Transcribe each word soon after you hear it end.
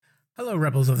Hello,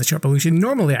 Rebels of the Sharp Illusion.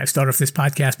 Normally, I start off this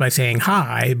podcast by saying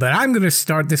hi, but I'm going to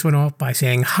start this one off by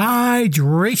saying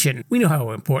hydration. We know how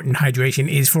important hydration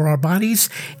is for our bodies.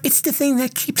 It's the thing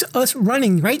that keeps us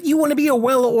running, right? You want to be a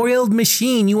well-oiled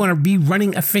machine. You want to be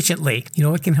running efficiently. You know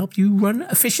what can help you run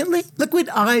efficiently? Liquid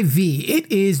IV.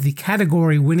 It is the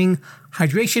category-winning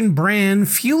hydration brand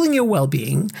fueling your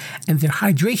well-being, and their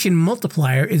hydration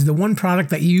multiplier is the one product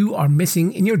that you are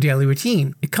missing in your daily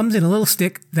routine. It comes in a little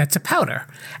stick that's a powder,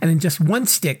 and in just one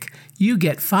stick, you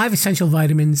get 5 essential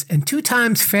vitamins and 2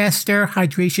 times faster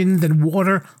hydration than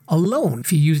water alone.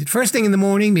 If you use it first thing in the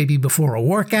morning, maybe before a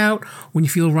workout, when you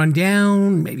feel run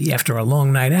down, maybe after a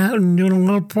long night out and doing a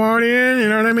little partying, you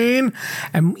know what I mean?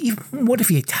 And even what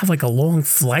if you have like a long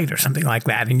flight or something like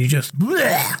that and you just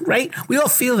bleh, right? We all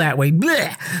feel that way,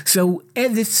 bleh. So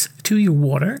add this to your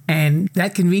water, and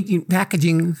that convenient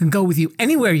packaging can go with you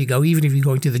anywhere you go, even if you're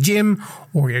going to the gym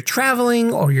or you're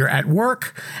traveling or you're at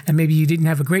work and maybe you didn't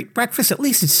have a great breakfast. At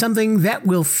least it's something that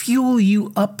will fuel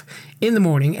you up in the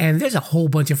morning, and there's a whole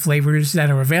bunch of flavors that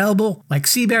are available, like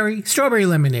sea berry, strawberry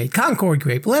lemonade, Concord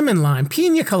grape, lemon lime,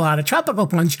 pina colada, tropical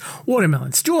punch,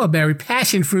 watermelon, strawberry,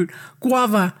 passion fruit,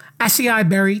 guava, acai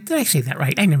berry. Did I say that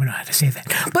right? I never know how to say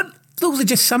that. But those are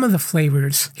just some of the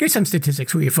flavors. Here's some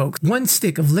statistics for you folks. 1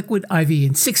 stick of liquid IV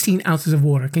in 16 ounces of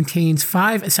water contains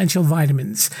 5 essential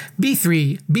vitamins: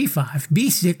 B3, B5,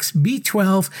 B6,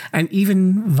 B12, and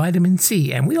even vitamin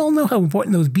C. And we all know how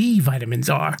important those B vitamins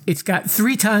are. It's got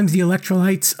 3 times the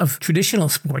electrolytes of traditional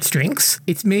sports drinks.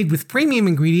 It's made with premium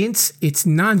ingredients. It's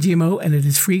non-GMO, and it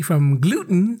is free from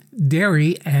gluten,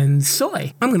 dairy, and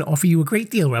soy. I'm going to offer you a great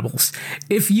deal, Rebels.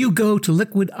 If you go to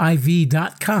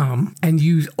liquidiv.com and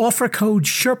use offer code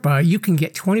Sherpa, you can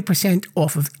get 20%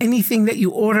 off of anything that you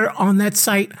order on that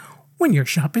site when you're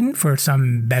shopping for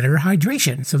some better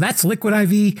hydration. So that's Liquid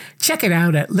IV. Check it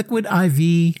out at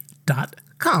liquidiv.com.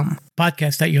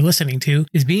 Podcast that you're listening to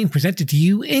is being presented to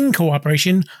you in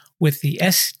cooperation with the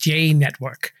SJ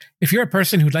Network. If you're a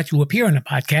person who'd like to appear on a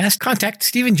podcast, contact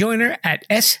Stephen Joyner at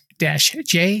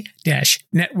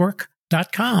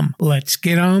s-j-network.com. Let's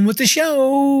get on with the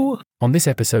show. On this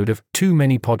episode of Too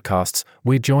Many Podcasts,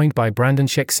 we're joined by Brandon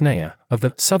Schexnayder of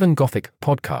the Southern Gothic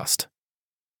podcast.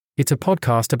 It's a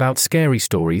podcast about scary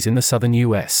stories in the southern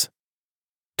US.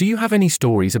 Do you have any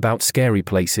stories about scary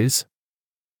places?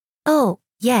 Oh,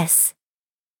 yes.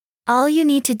 All you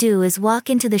need to do is walk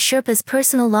into the Sherpa's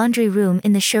personal laundry room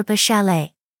in the Sherpa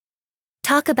Chalet.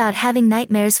 Talk about having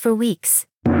nightmares for weeks.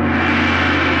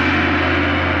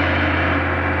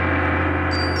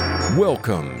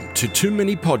 Welcome to Too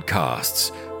Many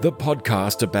Podcasts, the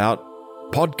podcast about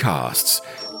podcasts.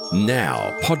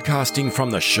 Now, podcasting from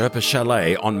the Sherpa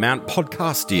Chalet on Mount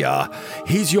Podcastia,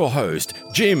 here's your host,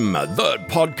 Jim, the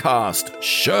Podcast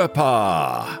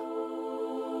Sherpa.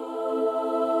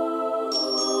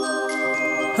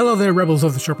 Hello there, Rebels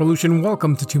of the Sharp Illusion.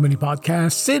 Welcome to Too Many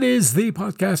Podcasts. It is the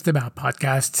podcast about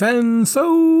podcasts and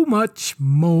so much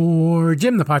more.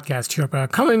 Jim, the Podcast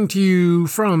Sherpa, coming to you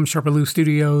from Sherpaloo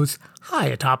Studios, high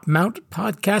atop Mount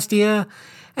Podcastia.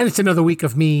 And it's another week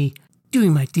of me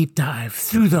doing my deep dive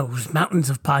through those mountains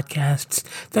of podcasts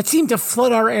that seem to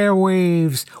flood our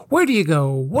airwaves. Where do you go?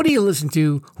 What do you listen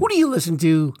to? Who do you listen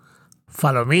to?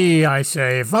 Follow me, I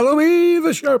say. Follow me, the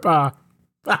Sherpa.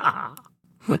 I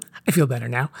feel better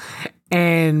now.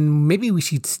 And maybe we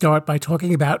should start by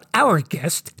talking about our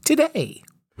guest today.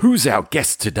 Who's our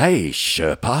guest today,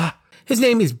 Sherpa? His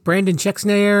name is Brandon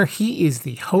Schexnayder. He is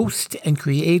the host and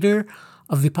creator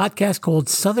of the podcast called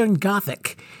Southern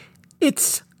Gothic.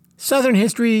 It's Southern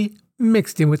history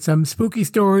mixed in with some spooky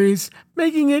stories,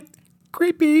 making it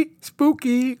creepy,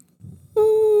 spooky.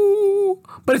 Ooh.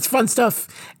 But it's fun stuff.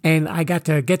 And I got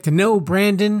to know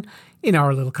Brandon in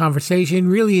our little conversation.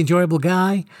 Really enjoyable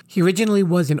guy. He originally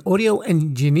was an audio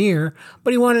engineer,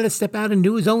 but he wanted to step out and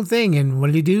do his own thing. And what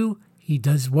did he do? He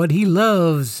does what he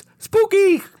loves.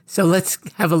 Spooky! So let's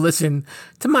have a listen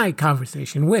to my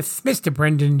conversation with Mr.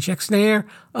 Brandon Schexnayder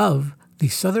of the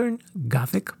Southern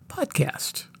Gothic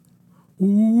podcast.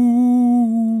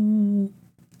 Ooh.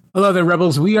 Hello there,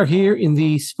 Rebels. We are here in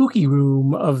the spooky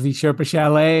room of the Sherpa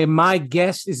Chalet. My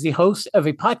guest is the host of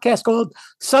a podcast called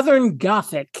Southern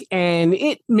Gothic, and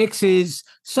it mixes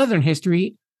Southern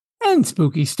history and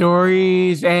spooky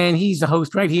stories. And he's the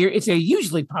host right here. It's a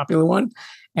hugely popular one.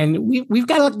 And we've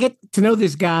got to get to know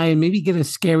this guy and maybe get a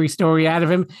scary story out of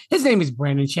him. His name is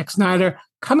Brandon Schexnayder,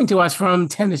 coming to us from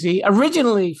Tennessee,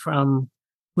 originally from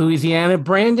Louisiana.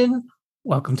 Brandon,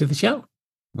 welcome to the show.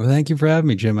 Well, thank you for having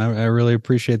me, Jim. I really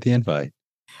appreciate the invite.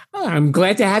 I'm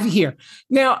glad to have you here.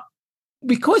 Now,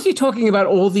 because you're talking about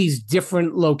all these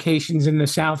different locations in the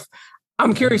South,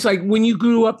 I'm curious, like when you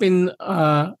grew up in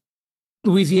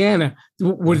Louisiana,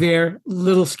 were there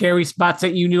little scary spots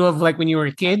that you knew of, like when you were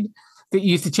a kid, that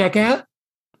you used to check out?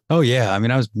 Oh yeah, I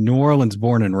mean, I was New Orleans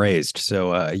born and raised,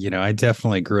 so I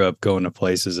definitely grew up going to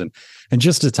places, and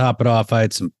just to top it off, I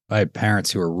had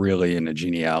parents who were really into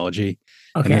genealogy,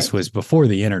 and Okay. this was before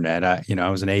the internet. I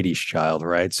was an '80s child,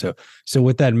 right? So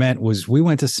what that meant was we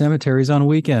went to cemeteries on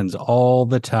weekends all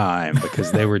the time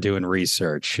because they were doing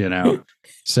research.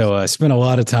 So I spent a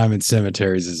lot of time in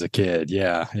cemeteries as a kid.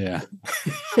 Yeah, yeah.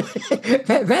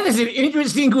 That is an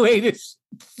interesting way to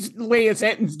lay a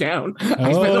sentence down. I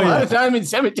spent a Oh lot yeah. of time in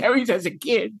cemeteries as a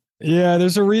kid. Yeah,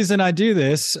 there's a reason I do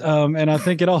this. And I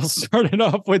think it all started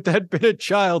off with that bit of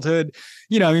childhood.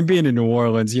 I mean, being in New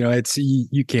Orleans, it's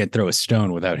you can't throw a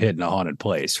stone without hitting a haunted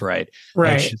place, right?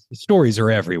 Right. Stories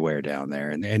are everywhere down there.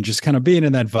 And just kind of being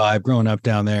in that vibe, growing up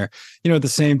down there, at the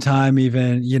same time,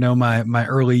 even, my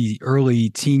early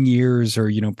teen years or,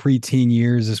 preteen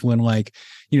years is when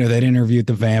that interview at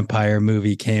the vampire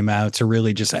movie came out to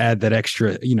really just add that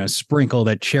extra, sprinkle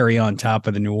that cherry on top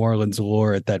of the New Orleans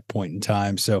lore at that point in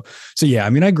time. So yeah, I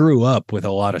mean, I grew up with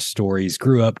a lot of stories,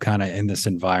 grew up kind of in this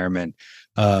environment.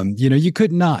 You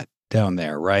could not down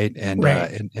there, right? And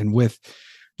Right. and with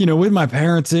with my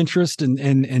parents' interest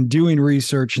in doing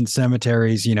research in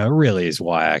cemeteries, it really is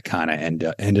why I kind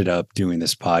of ended up doing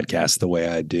this podcast the way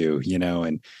I do,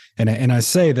 and I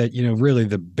say that, really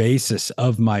the basis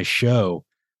of my show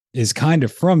is kind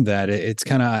of from that. It's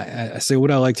kind of, I say what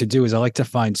I like to do is I like to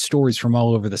find stories from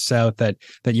all over the South that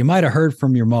you might have heard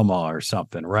from your mama or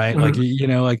something, right? Like,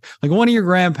 Mhm. like one of your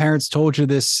grandparents told you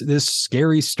this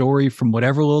scary story from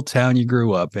whatever little town you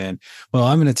grew up in. Well,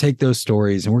 I'm going to take those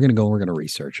stories and we're going to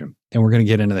research them, and we're going to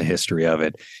get into the history of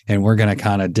it, and we're going to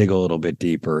kind of dig a little bit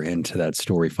deeper into that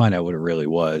story, find out what it really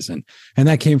was. And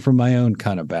that came from my own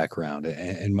kind of background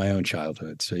and my own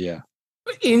childhood. So yeah.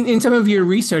 In some of your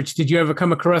research, did you ever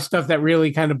come across stuff that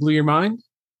really kind of blew your mind?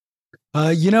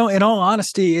 In all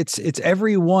honesty, it's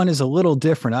every one is a little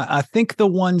different. I think the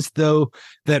ones though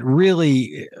that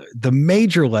really the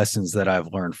major lessons that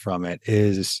I've learned from it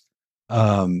is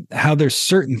how there's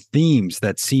certain themes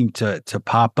that seem to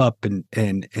pop up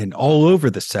and all over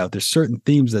the South. There's certain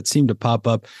themes that seem to pop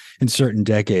up in certain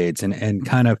decades, and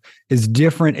kind of as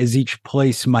different as each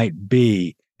place might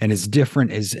be, and as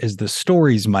different as the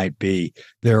stories might be,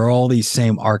 there are all these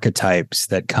same archetypes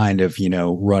that kind of,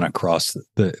 run across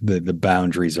the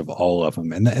boundaries of all of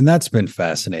them. And that's been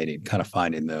fascinating, kind of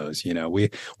finding those.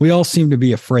 We all seem to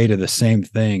be afraid of the same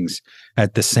things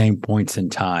at the same points in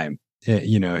time.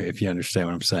 If you understand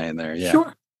what I'm saying there. Yeah.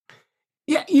 Sure.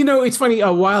 Yeah, it's funny.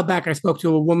 A while back, I spoke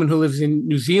to a woman who lives in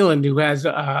New Zealand who has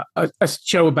a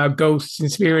show about ghosts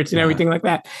and spirits and everything like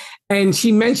that. And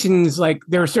she mentions like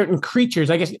there are certain creatures,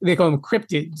 I guess they call them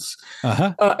cryptids,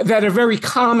 Uh-huh. that are very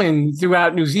common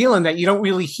throughout New Zealand that you don't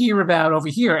really hear about over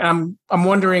here. And I'm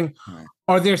wondering, Right.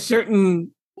 are there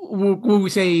certain, will we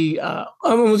say,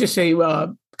 we'll just say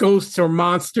ghosts or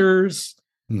monsters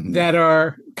Mhm. that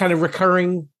are kind of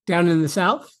recurring down in the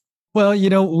South? Well,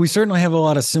 we certainly have a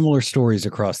lot of similar stories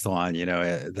across the line,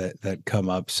 that come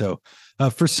up. So,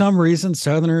 for some reason,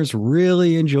 Southerners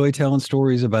really enjoy telling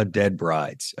stories about dead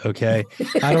brides. Okay,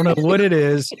 I don't know what it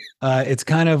is. It's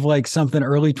kind of like something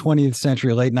early 20th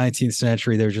century, late 19th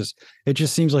century. It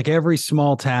just seems like every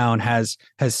small town has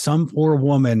some poor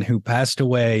woman who passed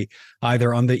away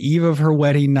either on the eve of her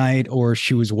wedding night, or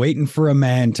she was waiting for a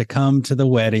man to come to the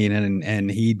wedding,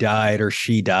 and he died or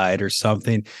she died or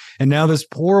something. And now this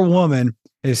poor woman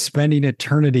is spending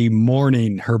eternity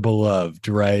mourning her beloved,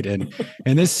 right? And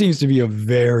this seems to be a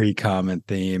very common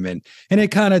theme, and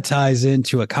it kind of ties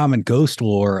into a common ghost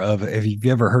lore of, if you've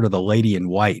ever heard of the Lady in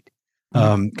White.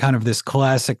 Kind of this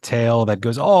classic tale that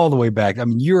goes all the way back. I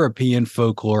mean, European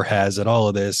folklore has it, all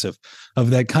of this of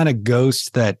that kind of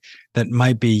ghost that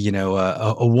might be,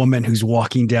 a woman who's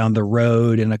walking down the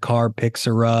road and a car picks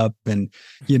her up, and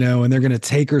and they're going to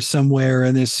take her somewhere,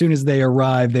 and as soon as they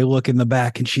arrive, they look in the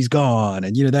back and she's gone,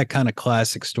 and that kind of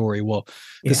classic story. Well,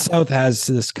 the South has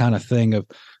this kind of thing of,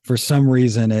 for some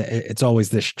reason, it's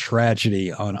always this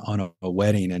tragedy on a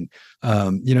wedding,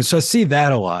 and so I see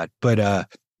that a lot, but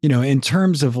in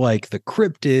terms of like the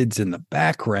cryptids in the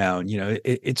background,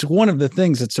 it's one of the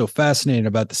things that's so fascinating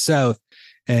about the South,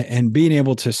 and being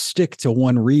able to stick to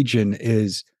one region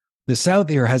is the South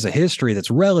here has a history that's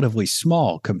relatively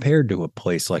small compared to a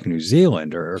place like New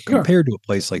Zealand, or compared to a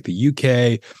place like the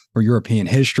UK or European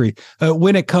history,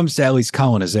 when it comes to at least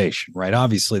colonization, right?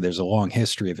 Obviously, there's a long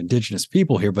history of indigenous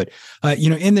people here, but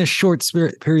in this short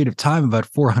period of time, about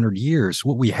 400 years,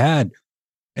 what we had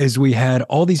is we had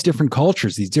all these different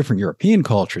cultures, these different European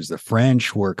cultures. The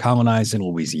French were colonizing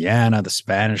Louisiana, the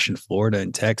Spanish in Florida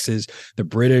and Texas, the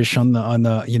British on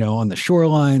the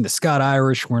shoreline, the Scott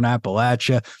Irish were in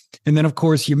Appalachia. And then, of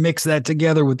course, you mix that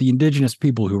together with the indigenous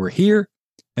people who were here.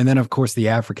 And then, of course, the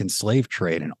African slave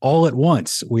trade. And all at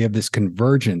once, we have this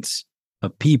convergence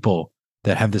of people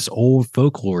that have this old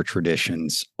folklore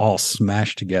traditions all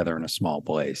smashed together in a small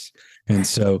place. And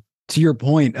so, to your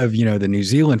point of, the New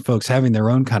Zealand folks having their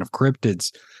own kind of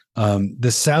cryptids,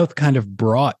 the South kind of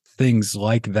brought things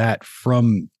like that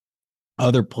from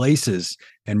other places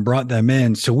and brought them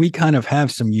in. So we kind of have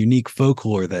some unique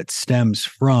folklore that stems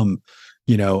from,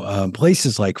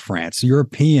 places like France,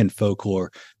 European folklore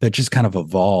that just kind of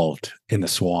evolved in the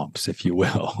swamps, if you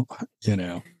will,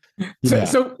 Yeah.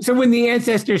 So when the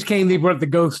ancestors came, they brought the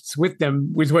ghosts with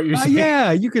them, was what you're saying?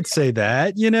 Yeah, you could say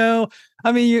that.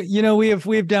 I mean, we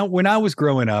have down when I was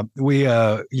growing up,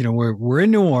 we're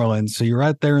in New Orleans, so you're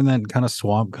right there in that kind of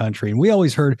swamp country, and we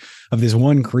always heard of this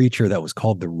one creature that was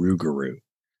called the Rougarou.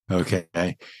 Okay,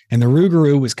 and the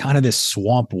Rougarou was kind of this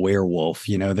swamp werewolf,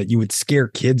 that you would scare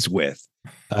kids with.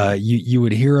 You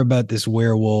would hear about this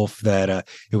werewolf that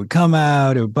it would come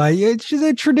out, it would bite. It's just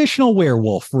a traditional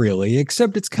werewolf, really,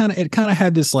 except it kind of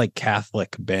had this like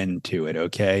Catholic bend to it.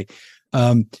 Okay.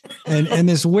 And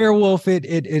this werewolf,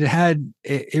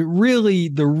 it really,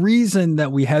 the reason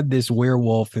that we had this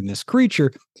werewolf and this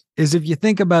creature is if you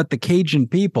think about the Cajun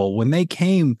people, when they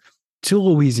came to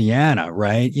Louisiana,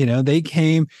 right? They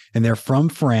came and they're from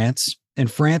France. And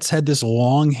France had this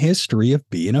long history of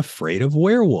being afraid of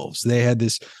werewolves. They had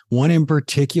this one in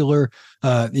particular,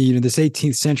 this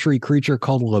 18th century creature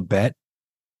called Lebet.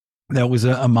 That was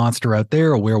a monster out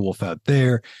there, a werewolf out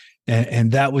there.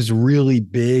 And that was really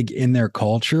big in their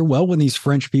culture. Well, when these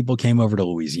French people came over to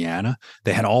Louisiana,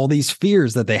 they had all these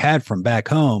fears that they had from back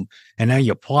home. And now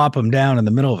you plop them down in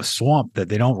the middle of a swamp that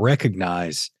they don't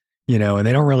recognize. And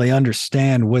they don't really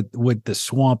understand what the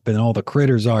swamp and all the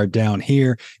critters are down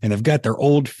here. And they've got their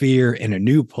old fear in a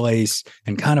new place,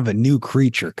 and kind of a new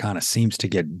creature kind of seems to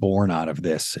get born out of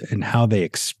this, and how they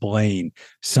explain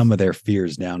some of their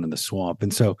fears down in the swamp.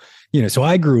 And so, so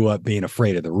I grew up being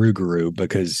afraid of the Rougarou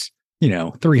because,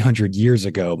 300 years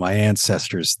ago, my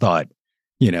ancestors thought,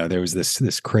 there was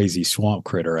this crazy swamp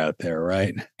critter out there,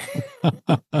 right?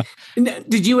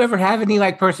 Did you ever have any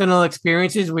like personal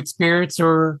experiences with spirits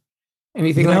or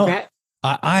anything like that?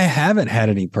 I haven't had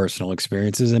any personal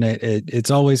experiences, and it's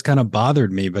always kind of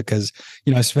bothered me because,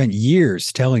 I spent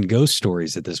years telling ghost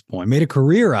stories at this point, made a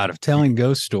career out of telling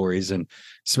ghost stories, and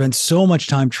spent so much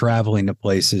time traveling to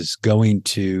places, going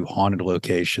to haunted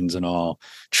locations and all,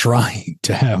 trying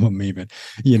to have them even,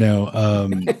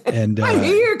 and I'm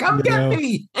here, come get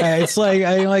me. It's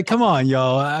like, come on,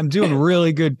 y'all, I'm doing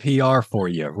really good PR for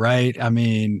you, right? I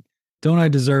mean, don't I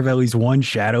deserve at least one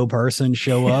shadow person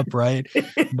show up, right?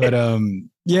 But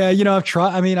I've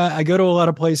tried. I mean, I go to a lot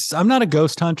of places. I'm not a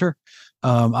ghost hunter.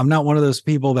 I'm not one of those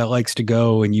people that likes to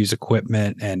go and use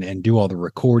equipment and do all the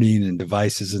recording and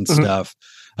devices and stuff.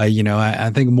 I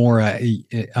think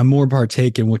I'm more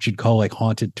partake in what you'd call like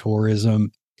haunted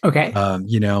tourism. Okay.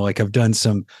 Like I've done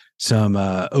some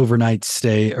overnight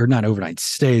stay, or not overnight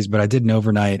stays, but I did an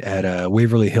overnight at a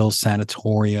Waverly Hills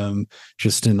Sanatorium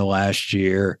just in the last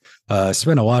year.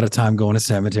 Spent a lot of time going to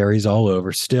cemeteries all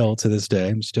over. Still to this day,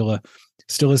 I'm still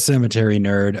a cemetery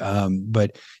nerd.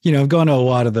 But I've gone to a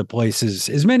lot of the places,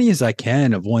 as many as I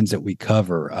can of ones that we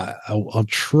cover. I'll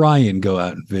try and go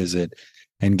out and visit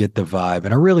and get the vibe,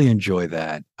 and I really enjoy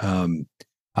that.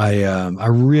 I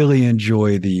really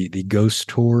enjoy the ghost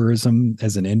tourism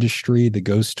as an industry, the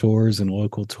ghost tours and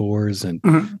local tours, and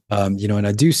and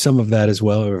I do some of that as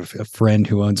well. A friend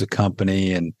who owns a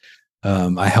company, and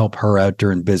I help her out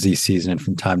during busy season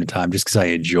from time to time, just because I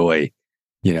enjoy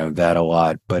that a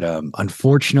lot. But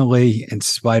unfortunately, in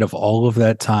spite of all of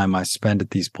that time I spend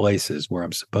at these places where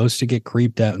I'm supposed to get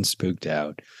creeped out and spooked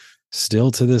out,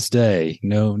 still to this day,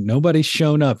 nobody's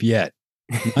shown up yet.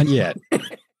 Not yet.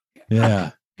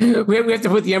 Yeah. We have to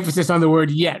put the emphasis on the word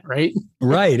 "yet," right?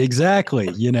 Right, exactly.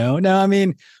 No, I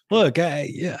mean, look, I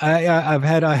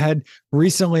had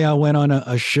recently, I went on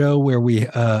a show where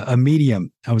I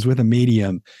was with a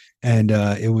medium, and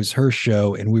it was her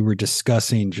show, and we were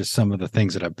discussing just some of the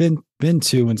things that I've been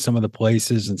to, and some of the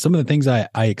places, and some of the things I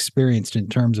experienced in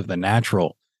terms of the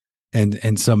natural,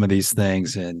 and some of these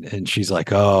things, and she's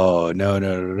like, "Oh,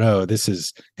 no,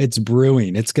 it's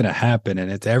brewing, it's gonna happen,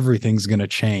 and everything's gonna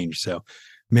change." So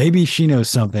maybe she knows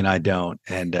something I don't.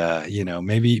 And,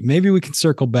 maybe we can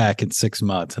circle back in 6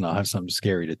 months and I'll have something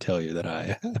scary to tell you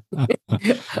that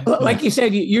Like you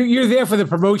said, you're there for the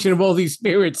promotion of all these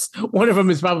spirits. One of them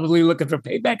is probably looking for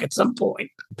payback at some point.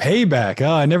 Payback.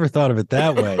 Oh, I never thought of it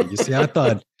that way. You see, I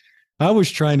thought I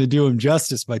was trying to do them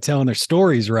justice by telling their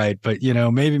stories right, but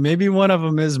maybe one of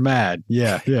them is mad.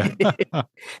 Yeah.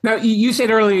 Now, you said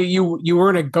earlier you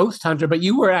weren't a ghost hunter, but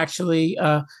you were actually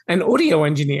an audio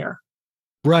engineer.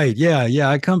 Right. Yeah.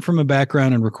 I come from a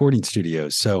background in recording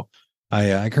studios. So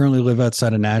I currently live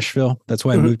outside of Nashville. That's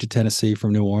why I moved to Tennessee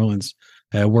from New Orleans.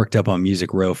 I worked up on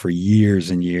Music Row for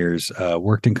years and years.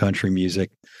 Worked in country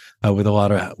music with a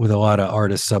lot of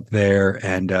artists up there.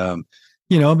 And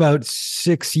about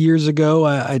 6 years ago,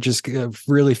 I just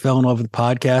really fell in love with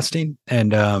podcasting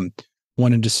and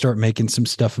wanted to start making some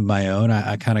stuff of my own.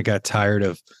 I kind of got tired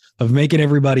of making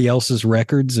everybody else's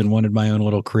records and wanted my own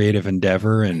little creative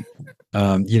endeavor. And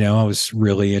I was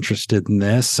really interested in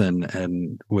this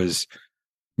and was,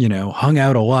 hung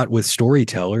out a lot with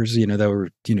storytellers, that were,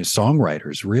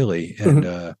 songwriters really.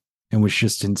 And was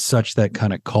just in such that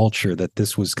kind of culture that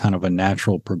this was kind of a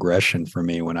natural progression for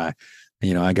me when I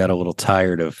got a little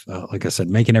tired of, like I said,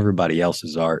 making everybody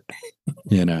else's art,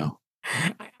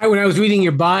 When I was reading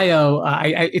your bio,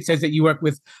 it says that you work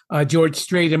with George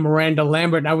Strait and Miranda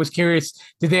Lambert. And I was curious,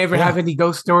 did they ever have any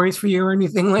ghost stories for you or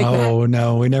anything like that? Oh,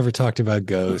 no, we never talked about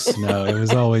ghosts. No, it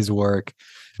was always work.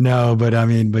 No, but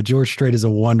George Strait is a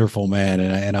wonderful man.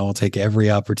 And I will take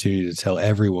every opportunity to tell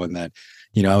everyone that,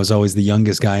 I was always the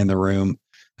youngest guy in the room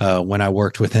when I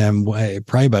worked with him.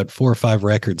 Probably about 4 or 5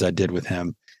 records I did with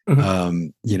him.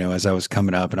 As I was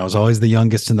coming up, and I was always the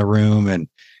youngest in the room, and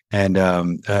I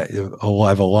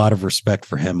have a lot of respect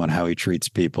for him on how he treats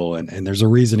people, and there's a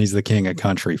reason he's the king of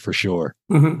country for sure.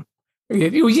 You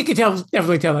can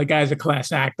definitely tell that guy's a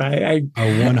class act.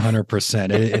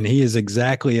 100%, and he is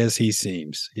exactly as he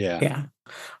seems. Yeah.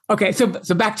 Okay, so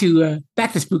back to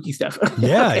spooky stuff.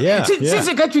 Yeah. Since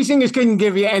the country singers couldn't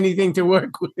give you anything to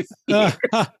work with.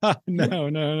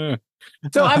 No.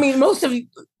 So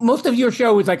most of your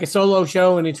show is like a solo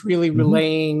show, and it's really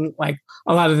relaying like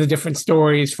a lot of the different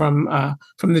stories from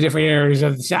the different areas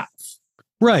of the South.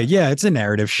 Right. Yeah, it's a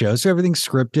narrative show, so everything's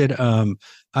scripted.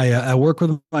 I work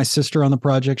with my sister on the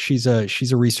project. She's a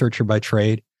researcher by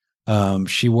trade.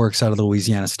 She works out of the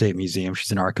Louisiana State Museum.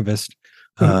 She's an archivist.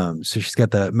 So she's got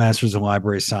the Master's in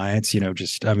Library Science.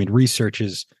 Research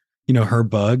is her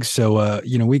bug. So,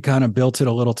 we kind of built it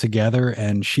a little together,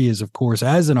 and she is, of course,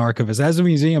 as an archivist, as a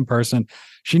museum person,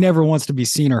 she never wants to be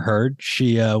seen or heard.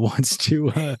 She wants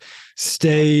to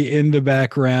stay in the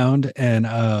background,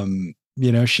 and,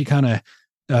 she kind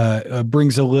of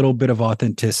brings a little bit of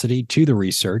authenticity to the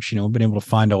research. We've been able to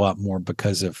find a lot more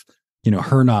because of,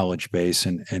 her knowledge base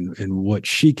and what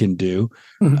she can do.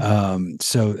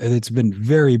 So it's been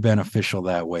very beneficial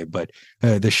that way. But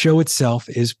the show itself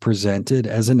is presented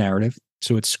as a narrative,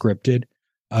 so it's scripted.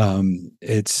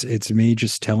 It's me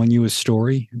just telling you a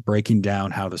story, breaking down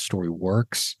how the story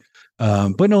works,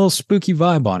 putting a little spooky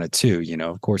vibe on it too.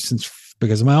 Of course,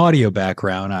 because of my audio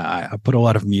background, I put a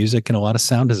lot of music and a lot of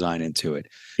sound design into it,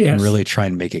 and really try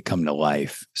and make it come to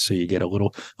life. So you get a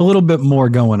little bit more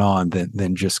going on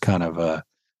than just kind of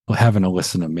having to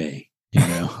listen to me.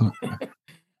 I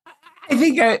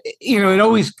think it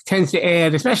always tends to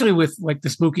add, especially with like the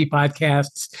spooky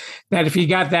podcasts, that if you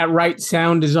got that right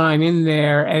sound design in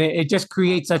there, and it just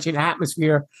creates such an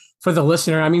atmosphere for the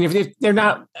listener. I mean, if you're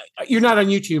not on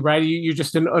YouTube, right? You're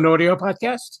just an audio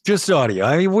podcast. Just audio.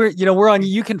 I mean, we're on.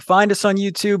 You can find us on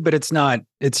YouTube, but it's not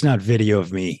video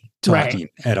of me talking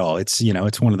at all. It's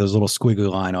it's one of those little squiggly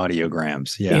line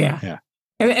audiograms. Yeah.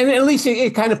 And at least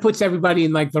it kind of puts everybody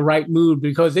in like the right mood,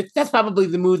 because that's probably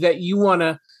the mood that you want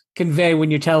to convey when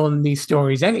you're telling these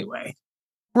stories anyway.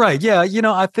 Right. Yeah.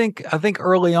 I think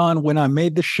early on when I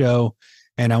made the show,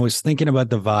 and I was thinking about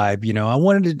the vibe,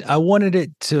 I wanted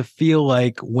it to feel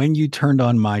like when you turned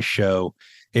on my show,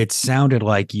 it sounded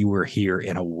like you were here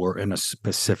in a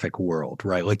specific world,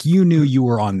 right? Like you knew you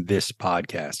were on this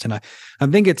podcast. And I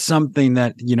think it's something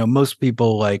that, most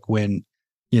people like when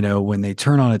they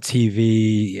turn on a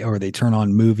TV or they turn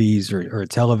on movies or a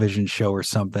television show or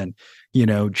something,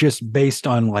 just based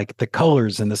on like the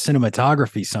colors and the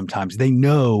cinematography, sometimes they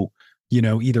know,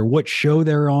 either what show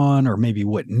they're on or maybe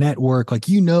what network. Like,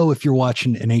 if you're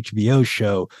watching an HBO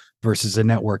show versus a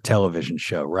network television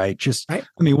show, right?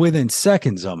 Within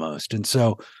seconds almost. And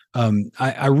so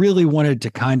I really wanted to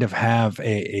kind of have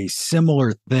a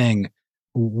similar thing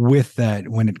with that,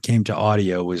 when it came to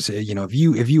audio, was,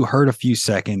 if you heard a few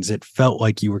seconds, it felt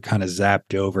like you were kind of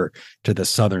zapped over to the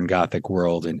Southern Gothic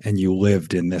world, and you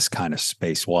lived in this kind of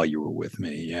space while you were with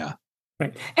me. Yeah.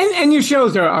 Right. And your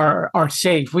shows are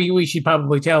safe. We should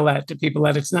probably tell that to people,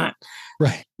 that it's not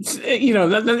right.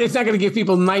 It's not going to give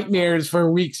people nightmares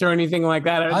for weeks or anything like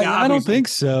that. I don't think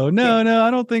so. No,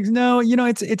 I don't think. No,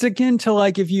 it's akin to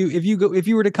like if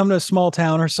you were to come to a small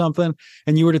town or something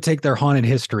and you were to take their haunted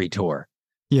history tour.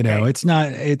 Right. It's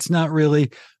not really.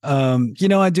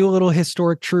 I do a little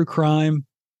historic true crime.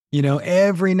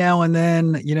 Every now and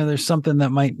then, there's something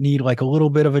that might need like a little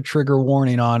bit of a trigger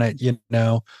warning on it.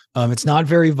 It's not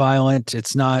very violent.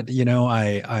 It's not,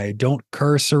 I don't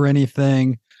curse or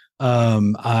anything.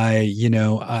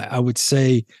 I would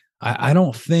say, I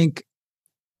don't think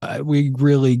we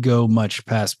really go much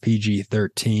past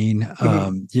PG-13.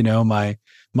 Mm-hmm.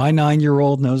 My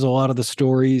 9-year-old knows a lot of the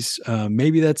stories.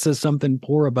 Maybe that says something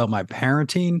poor about my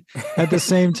parenting at the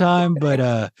same time,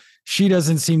 but, she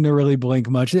doesn't seem to really blink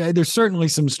much. There's certainly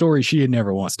some stories she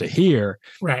never wants to hear.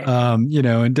 Right.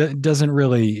 And doesn't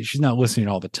really, she's not listening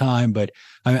all the time, but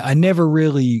I never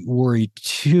really worry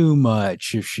too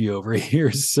much if she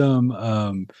overhears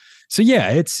some. So yeah,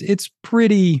 it's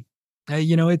pretty,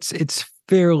 it's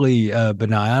fairly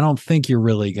benign. I don't think you're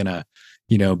really gonna,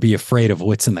 be afraid of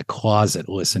what's in the closet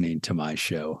listening to my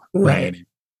show. Right.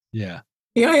 Yeah.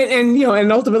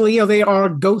 And ultimately, they are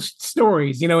ghost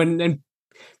stories, and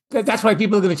that's why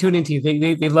people are going to tune into you.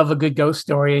 They love a good ghost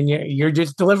story, and you're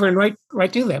just delivering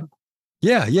right to them.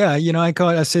 Yeah.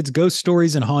 I said it's ghost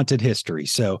stories and haunted history.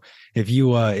 So if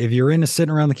you're into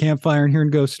sitting around the campfire and hearing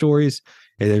ghost stories,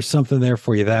 hey, there's something there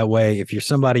for you that way. If you're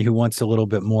somebody who wants a little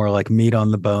bit more like meat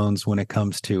on the bones when it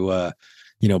comes to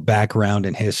background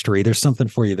and history, there's something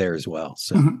for you there as well.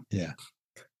 So yeah.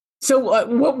 So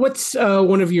what's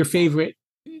one of your favorite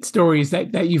stories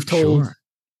that you've told? Sure.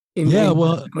 In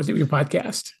the course of your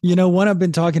podcast? What I've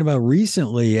been talking about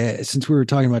recently, since we were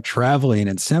talking about traveling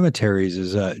and cemeteries,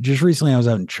 is just recently I was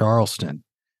out in Charleston.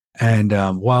 And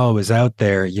while I was out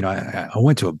there, I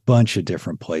went to a bunch of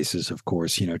different places, of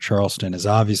course. Charleston is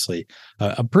obviously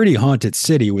a pretty haunted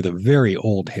city with a very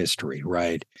old history,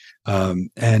 right?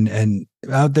 And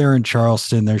out there in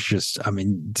Charleston, there's just,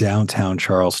 downtown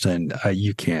Charleston,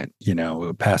 you can't,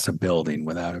 pass a building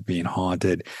without it being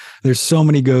haunted. There's so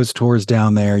many ghost tours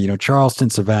down there. Charleston,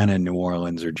 Savannah, and New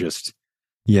Orleans are just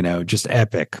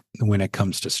epic when it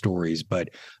comes to stories. But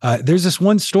there's this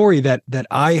one story that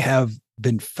I have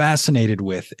been fascinated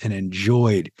with and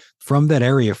enjoyed from that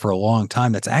area for a long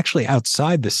time. That's actually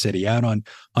outside the city, out on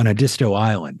Edisto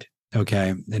Island. Okay.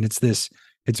 And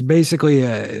it's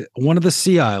basically one of the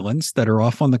sea islands that are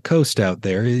off on the coast out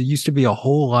there. It used to be a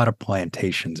whole lot of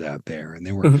plantations out there, and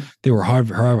they were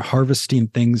harvesting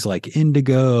things like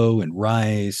indigo and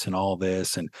rice and all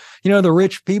this. And, the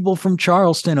rich people from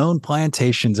Charleston owned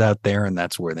plantations out there, and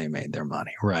that's where they made their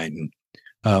money. Right. And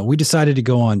we decided to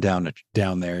go on down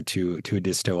there to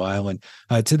Edisto Island,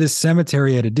 to this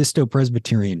cemetery at Edisto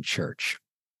Presbyterian Church.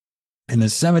 And the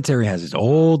cemetery has this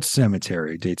old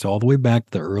cemetery. It dates all the way back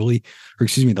to the late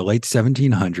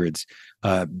 1700s.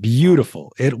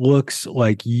 Beautiful. It looks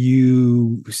like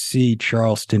you see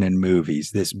Charleston in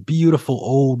movies. This beautiful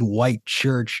old white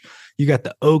church. You got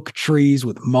the oak trees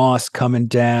with moss coming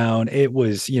down. It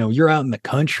was, you're out in the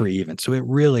country even. So it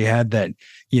really had that,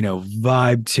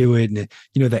 vibe to it. And,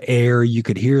 the air, you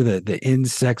could hear the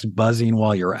insects buzzing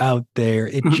while you're out there.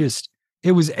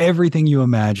 It was everything you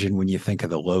imagine when you think of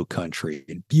the Low Country.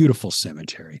 Beautiful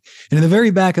cemetery. And in the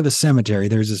very back of the cemetery,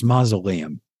 there's this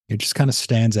mausoleum. It just kind of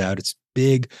stands out. It's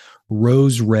big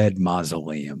rose red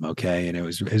mausoleum. Okay. And it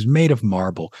was made of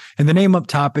marble. And the name up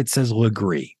top, it says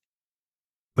Legree.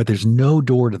 But there's no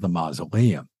door to the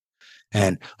mausoleum.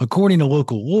 And according to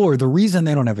local lore, the reason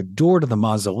they don't have a door to the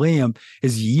mausoleum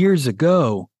is years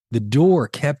ago, the door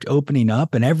kept opening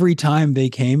up. And every time they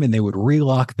came and they would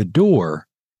relock the door,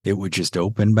 it would just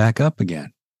open back up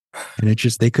again. And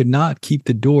they could not keep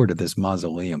the door to this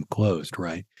mausoleum closed,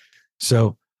 right?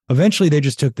 So eventually they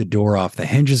just took the door off the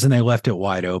hinges and they left it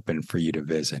wide open for you to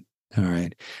visit. All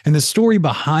right. And the story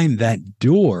behind that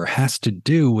door has to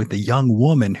do with the young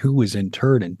woman who was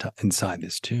interred inside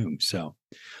this tomb. So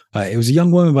it was a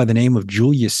young woman by the name of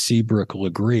Julia Seabrook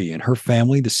Legree, and her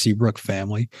family, the Seabrook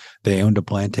family, they owned a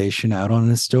plantation out on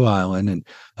Edisto Island,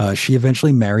 and she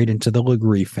eventually married into the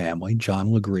Legree family.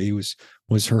 John Legree was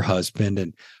her husband,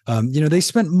 and they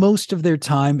spent most of their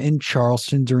time in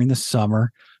Charleston during the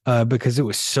summer. Because it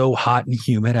was so hot and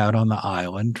humid out on the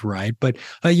island, right? But,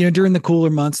 during the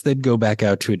cooler months, they'd go back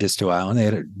out to Edisto Island. They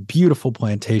had a beautiful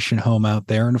plantation home out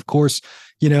there. And of course,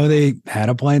 they had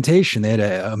a plantation. They had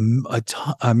a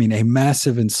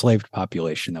massive enslaved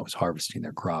population that was harvesting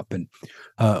their crop. And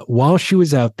while she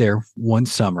was out there one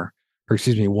summer, or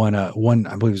excuse me, I believe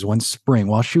it was one spring,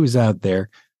 while she was out there,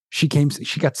 she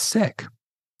got sick,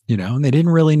 and they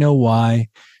didn't really know why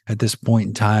at this point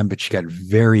in time, but she got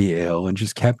very ill and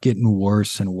just kept getting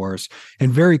worse and worse.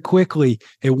 And very quickly,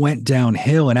 it went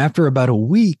downhill. And after about a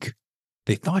week,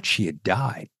 they thought she had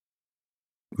died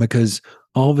because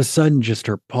all of a sudden, just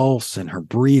her pulse and her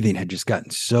breathing had just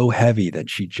gotten so heavy that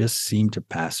she just seemed to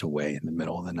pass away in the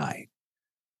middle of the night.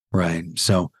 Right.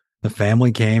 So the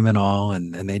family came and all,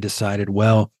 and they decided,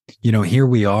 well, here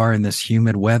we are in this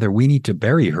humid weather. We need to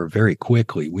bury her very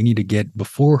quickly. We need to get,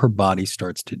 before her body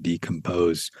starts to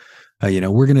decompose,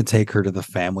 we're going to take her to the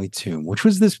family tomb, which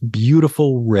was this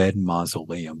beautiful red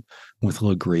mausoleum with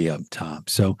Legree up top.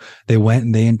 So they went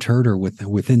and they interred her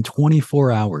within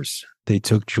 24 hours. They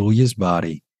took Julia's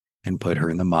body and put her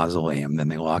in the mausoleum. Then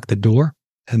they locked the door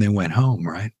and they went home,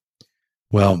 right?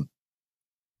 Well,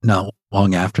 not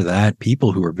long after that,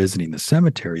 people who were visiting the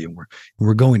cemetery and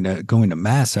were going to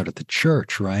mass out at the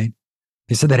church, right?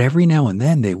 They said that every now and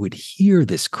then they would hear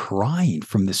this crying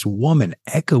from this woman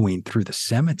echoing through the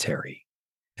cemetery.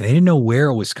 And they didn't know where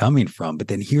it was coming from, but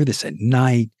then hear this at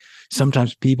night.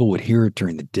 Sometimes people would hear it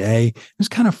during the day. It was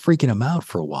kind of freaking them out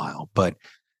for a while, but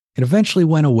it eventually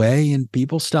went away and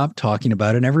people stopped talking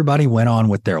about it and everybody went on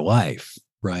with their life,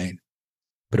 right?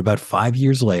 But about 5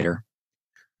 years later,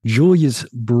 Julia's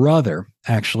brother,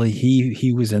 actually,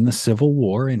 he was in the Civil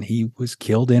War and he was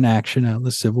killed in action out of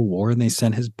the Civil War, and they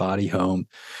sent his body home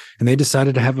and they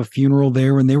decided to have a funeral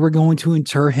there, and they were going to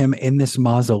inter him in this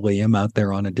mausoleum out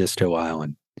there on Edisto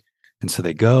Island. And so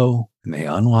they go and they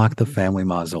unlock the family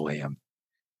mausoleum.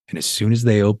 And as soon as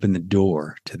they open the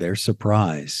door, to their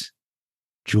surprise,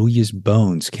 Julia's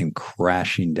bones came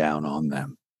crashing down on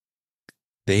them.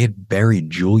 They had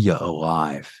buried Julia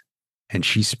alive. And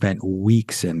she spent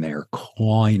weeks in there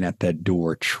clawing at that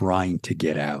door, trying to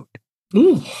get out.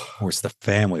 Ooh. Of course, the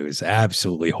family was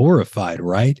absolutely horrified,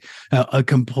 right?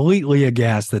 Completely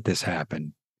aghast that this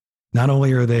happened. Not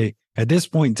only are they, at this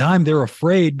point in time, they're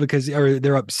afraid or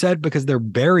they're upset because they're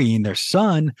burying their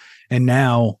son. And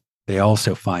now they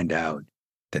also find out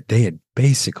that they had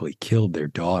basically killed their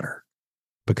daughter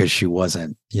because she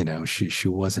wasn't, she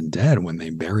wasn't dead when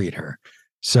they buried her.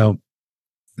 So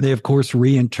they, of course,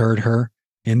 reinterred her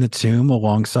in the tomb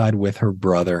alongside with her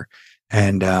brother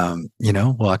and,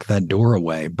 locked that door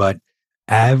away. But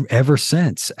ever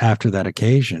since, after that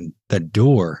occasion, that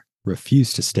door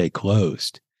refused to stay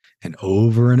closed. And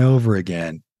over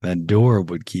again, that door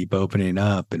would keep opening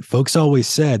up. And folks always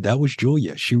said that was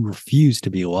Julia. She refused to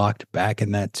be locked back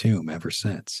in that tomb ever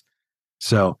since.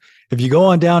 So if you go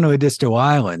on down to Edisto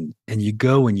Island and you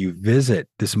go and you visit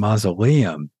this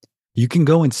mausoleum, you can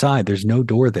go inside. There's no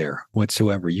door there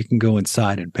whatsoever. You can go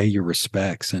inside and pay your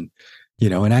respects and,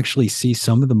 and actually see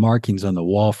some of the markings on the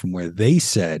wall from where they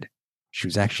said she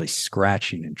was actually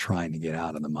scratching and trying to get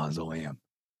out of the mausoleum.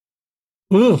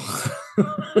 Ooh.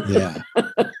 Yeah.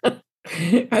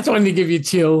 That's one to give you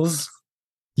chills.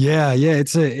 Yeah.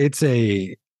 It's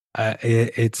a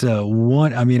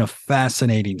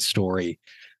fascinating story,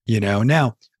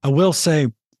 Now, I will say,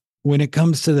 when it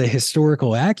comes to the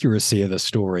historical accuracy of the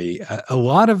story, a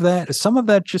lot of that, some of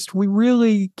that just, we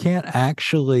really can't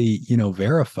actually,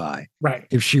 verify right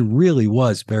if she really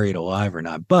was buried alive or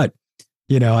not. But,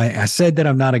 I said that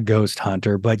I'm not a ghost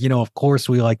hunter, but, of course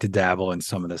we like to dabble in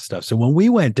some of this stuff. So when we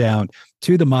went down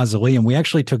to the mausoleum, we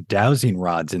actually took dowsing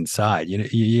rods inside.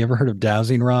 You ever heard of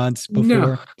dowsing rods before?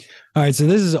 No. All right, so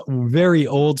this is a very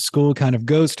old school kind of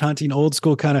ghost hunting, old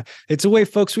school kind of, it's a way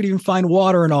folks would even find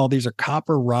water and all. These are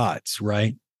copper rods,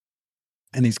 right?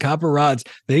 And these copper rods,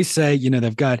 they say,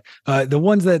 they've got the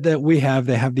ones that we have,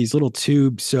 they have these little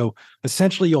tubes. So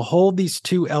essentially you'll hold these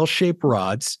two L-shaped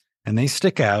rods and they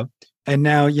stick out. And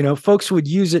now, folks would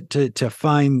use it to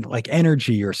find like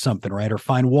energy or something, right? Or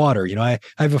find water. I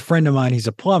have a friend of mine, he's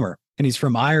a plumber. And he's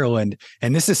from Ireland.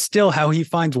 And this is still how he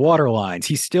finds water lines.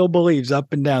 He still believes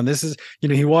up and down. This is,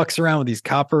 he walks around with these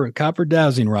copper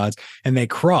dowsing rods and they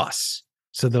cross.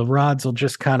 So the rods will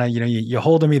just kind of, you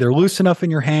hold them either loose enough in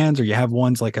your hands or you have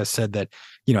ones, like I said, that,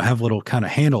 have little kind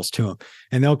of handles to them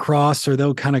and they'll cross or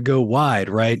they'll kind of go wide.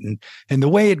 Right. And the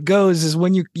way it goes is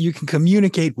when you can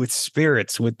communicate with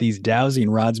spirits with these dowsing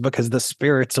rods because the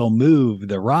spirits will move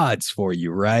the rods for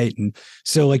you. Right. And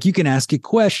so like you can ask it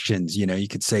questions, you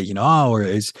could say, or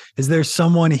is there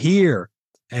someone here?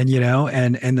 And,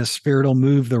 and the spirit will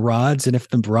move the rods. And if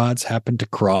the rods happen to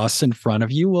cross in front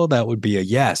of you, well, that would be a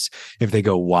yes. If they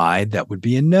go wide, that would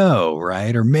be a no,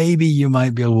 right? Or maybe you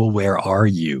might be, well, where are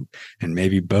you? And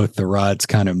maybe both the rods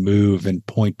kind of move and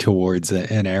point towards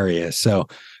an area. So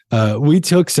we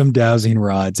took some dowsing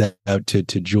rods out to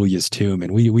Julia's tomb,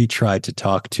 and we tried to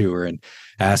talk to her and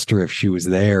asked her if she was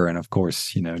there. And of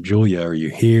course, Julia, are you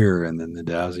here? And then the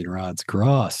dowsing rods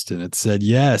crossed and it said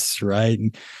yes, right?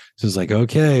 And so it's like,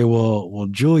 okay, well,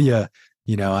 Julia,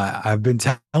 I've been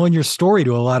telling your story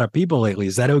to a lot of people lately.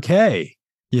 Is that okay?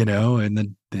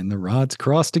 And then the rods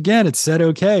crossed again. It said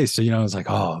okay. So, I was like,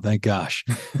 oh, thank gosh.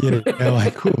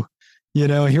 Like, ooh,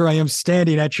 here I am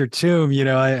standing at your tomb.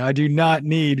 I do not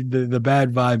need the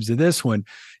bad vibes of this one.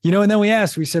 And then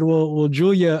we said, well,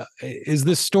 Julia, is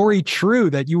this story true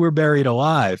that you were buried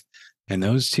alive? And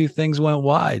those two things went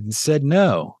wide and said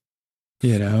no.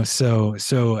 So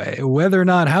whether or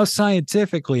not how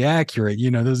scientifically accurate,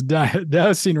 those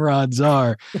dowsing rods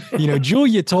are,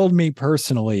 Julia told me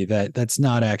personally that that's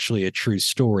not actually a true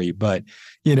story, but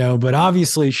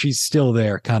obviously she's still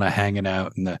there kind of hanging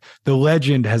out, and the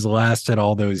legend has lasted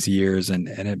all those years. And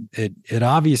it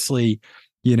obviously,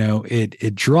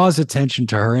 it draws attention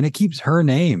to her, and it keeps her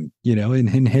name,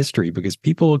 in history, because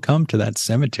people will come to that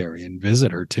cemetery and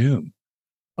visit her tomb.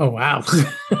 Oh, wow.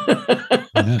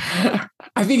 Yeah.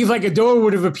 I think if like a door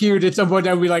would have appeared at some point,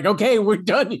 I would be like, okay, we're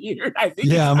done here. I think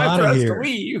it's I'm time out for of us here. to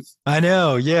leave. I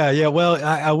know. Yeah. Well,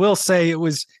 I will say it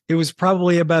was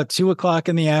probably about 2:00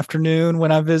 in the afternoon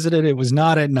when I visited. It was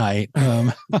not at night.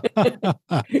 Not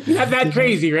that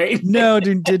crazy, right? No,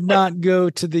 did not go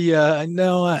to the,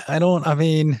 no, I don't. I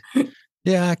mean,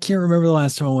 yeah, I can't remember the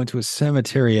last time I went to a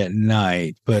cemetery at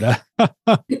night, but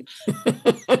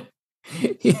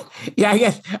yeah, I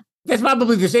guess that's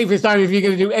probably the safest time if you're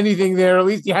going to do anything there. At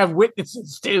least you have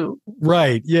witnesses too.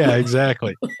 Right. Yeah,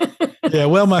 exactly. Yeah.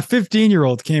 Well, my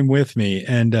 15-year-old came with me,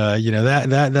 and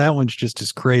that one's just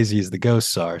as crazy as the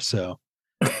ghosts are. So,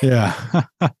 yeah.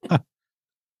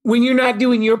 When you're not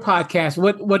doing your podcast,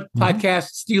 what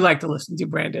podcasts do you like to listen to,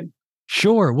 Brandon?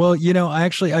 Sure. Well,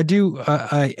 I do.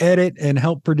 I edit and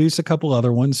help produce a couple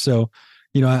other ones. So,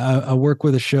 I work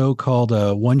with a show called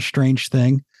One Strange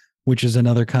Thing, which is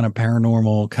another kind of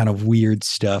paranormal, kind of weird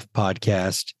stuff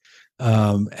podcast.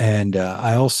 And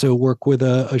I also work with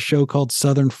a show called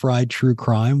Southern Fried True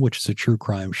Crime, which is a true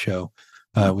crime show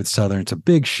with Southern. It's a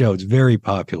big show. It's very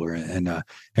popular. And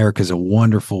Erica's a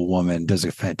wonderful woman, does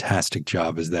a fantastic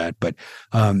job as that. But,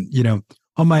 on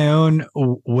my own,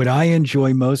 what I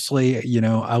enjoy mostly,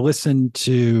 I listen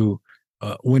to,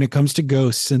 when it comes to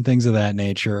ghosts and things of that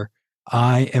nature,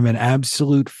 I am an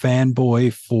absolute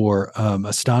fanboy for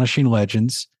Astonishing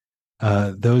Legends.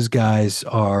 Those guys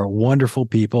are wonderful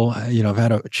people. I've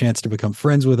had a chance to become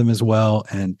friends with them as well,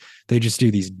 and they just do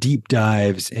these deep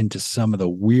dives into some of the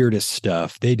weirdest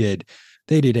stuff. They did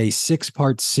a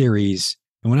 6-part series,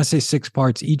 and when I say 6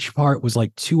 parts, each part was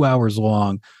like 2 hours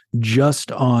long,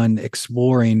 just on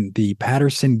exploring the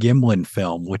Patterson-Gimlin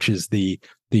film, which is the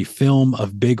film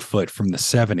of Bigfoot from the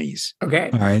 70s. Okay.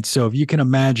 All right. So if you can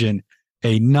imagine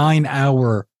a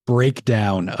 9-hour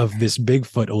breakdown of this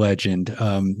Bigfoot legend,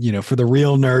 for the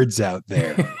real nerds out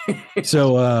there.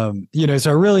 So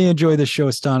I really enjoy the show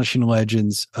Astonishing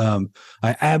Legends.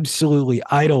 I absolutely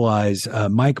idolize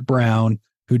Mike Brown,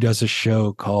 who does a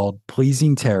show called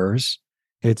Pleasing Terrors.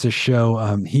 It's a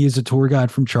show. He is a tour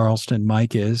guide from Charleston.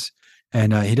 Mike is,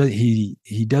 and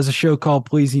he does a show called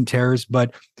Pleasing Terrors.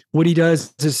 But what he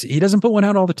does is he doesn't put one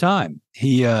out all the time.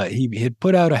 He had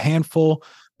put out a handful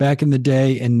back in the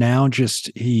day, and now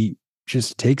he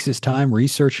just takes his time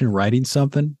researching and writing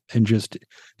something, and just,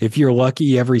 if you're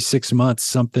lucky, every 6 months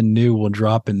something new will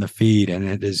drop in the feed, and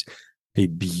it is a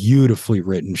beautifully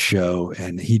written show,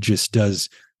 and he just does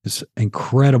this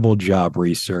incredible job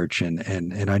research,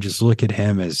 and I just look at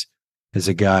him as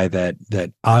a guy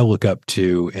that I look up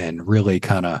to, and really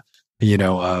kind of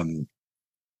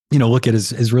look at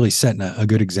as really setting a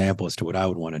good example as to what I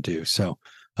would want to do. So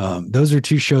those are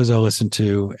 2 shows I listen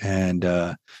to, and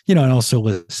and also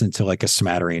listen to like a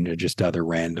smattering of just other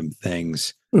random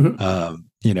things.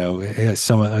 Mm-hmm.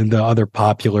 Some of the other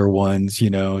popular ones,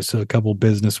 so a couple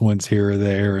business ones here or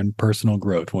there, and personal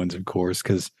growth ones, of course,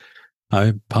 because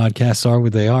podcasts are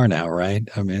what they are now, right?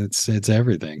 I mean, it's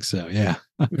everything. So yeah.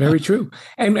 Very true.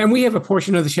 And we have a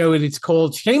portion of the show and it's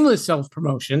called Shameless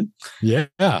Self-Promotion. Yeah.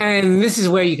 And this is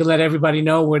where you can let everybody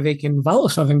know where they can follow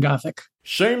Southern Gothic.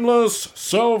 Shameless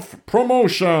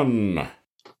Self-Promotion.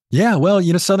 Yeah, well,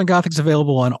 Southern Gothic's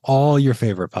available on all your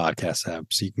favorite podcast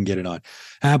apps. You can get it on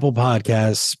Apple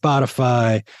Podcasts,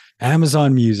 Spotify,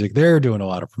 Amazon Music, they're doing a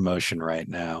lot of promotion right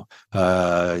now.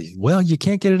 Well, you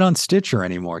can't get it on Stitcher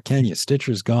anymore, can you?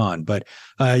 Stitcher's gone. But,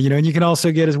 and you can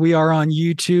also get, as we are on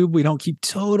YouTube, we don't keep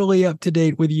totally up to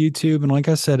date with YouTube. And like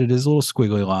I said, it is a little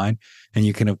squiggly line. And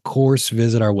you can, of course,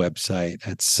 visit our website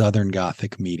at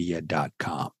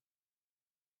southerngothicmedia.com.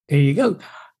 There you go.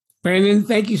 Brandon,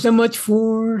 thank you so much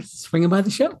for swinging by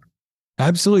the show.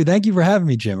 Absolutely. Thank you for having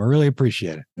me, Jim. I really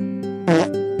appreciate it.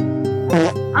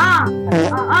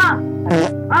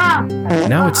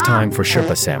 Now it's time for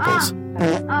Sherpa Samples.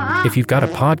 If you've got a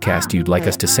podcast you'd like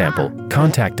us to sample,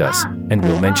 contact us, and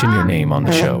we'll mention your name on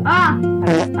the show.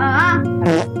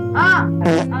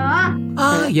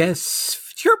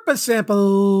 Yes, Sherpa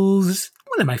Samples.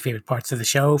 One of my favorite parts of the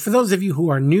show. For those of you who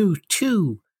are new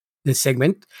to this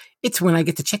segment, it's when I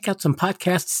get to check out some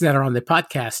podcasts that are on the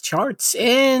podcast charts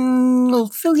and we'll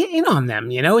fill you in on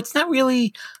them. It's not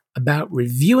really about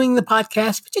reviewing the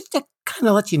podcast, but just to kind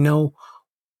of let you know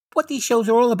what these shows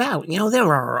are all about.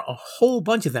 There are a whole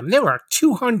bunch of them. There are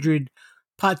 200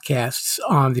 podcasts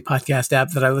on the podcast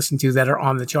app that I listen to that are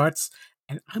on the charts,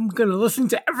 and I'm going to listen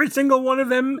to every single one of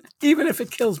them, even if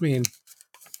it kills me. And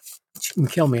it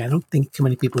shouldn't kill me. I don't think too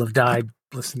many people have died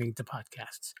listening to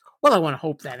podcasts. Well, I want to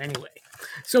hope that anyway.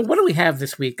 So what do we have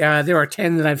this week? There are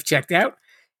 10 that I've checked out,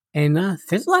 and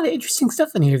there's a lot of interesting stuff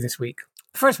in here this week.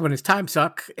 The first one is Time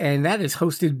Suck, and that is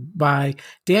hosted by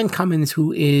Dan Cummins,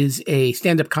 who is a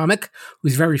stand-up comic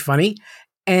who's very funny.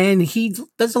 And he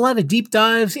does a lot of deep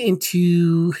dives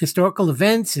into historical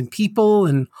events and people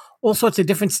and all sorts of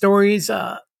different stories.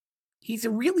 He's a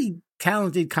really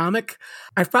talented comic.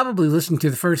 I've probably listened to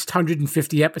the first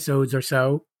 150 episodes or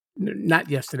so, not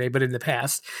yesterday, but in the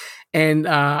past. And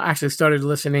actually started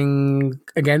listening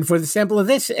again for the sample of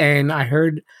this, and I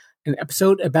heard an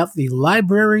episode about the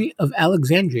Library of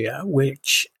Alexandria,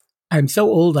 which I'm so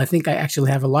old, I think I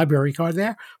actually have a library card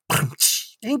there.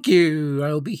 Thank you.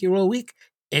 I'll be here all week.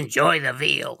 Enjoy the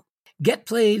veal. Get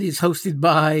Played is hosted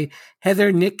by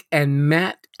Heather, Nick, and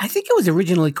Matt. I think it was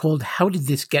originally called How Did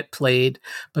This Get Played?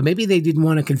 But maybe they didn't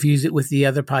want to confuse it with the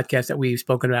other podcast that we've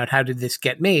spoken about, How Did This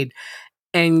Get Made?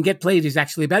 And Get Played is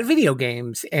actually about video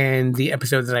games. And the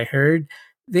episode that I heard,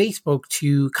 they spoke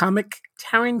to comic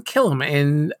Taran Killam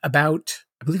and about,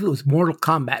 I believe it was Mortal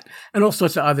Kombat and all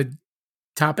sorts of other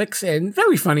topics and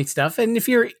very funny stuff. And if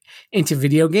you're into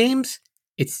video games,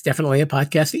 it's definitely a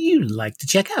podcast that you'd like to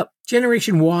check out.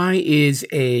 Generation Y is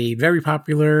a very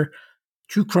popular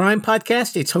true crime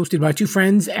podcast. It's hosted by two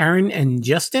friends, Aaron and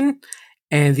Justin.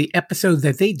 And the episode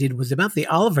that they did was about the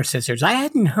Oliver sisters. I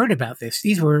hadn't heard about this.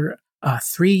 These were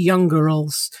three young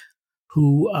girls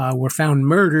who were found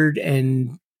murdered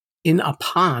and in a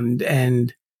pond,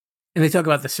 and they talk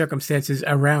about the circumstances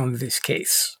around this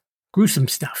case. Gruesome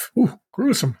stuff. Ooh,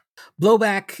 gruesome.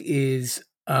 Blowback is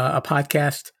a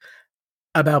podcast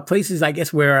about places, I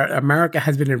guess, where America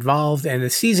has been involved, and the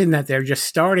season that they're just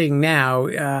starting now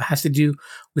has to do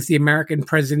with the American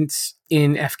presence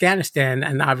in Afghanistan,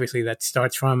 and obviously that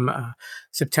starts from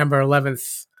September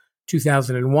 11th,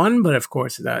 2001, but of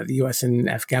course the U.S. and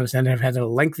Afghanistan have had a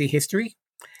lengthy history.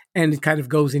 And it kind of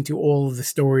goes into all of the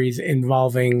stories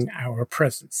involving our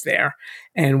presence there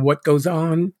and what goes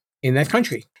on in that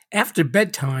country. After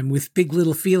Bedtime with Big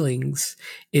Little Feelings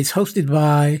is hosted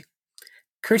by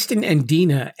Kirsten and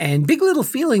Dina. And Big Little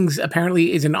Feelings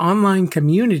apparently is an online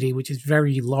community, which is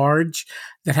very large,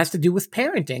 that has to do with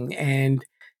parenting. And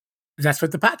that's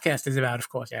what the podcast is about, of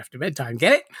course, After Bedtime.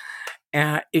 Get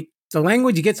it? The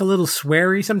language gets a little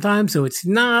sweary sometimes, so it's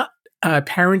not a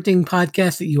parenting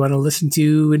podcast that you want to listen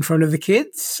to in front of the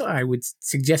kids. I would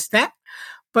suggest that.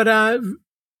 But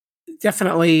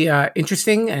definitely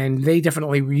interesting, and they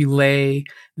definitely relay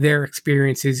their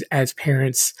experiences as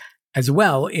parents as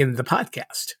well in the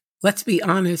podcast. Let's be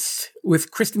honest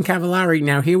with Kristen Cavallari.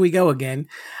 Now, here we go again.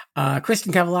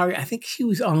 Kristen Cavallari, I think she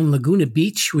was on Laguna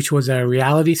Beach, which was a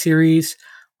reality series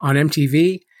on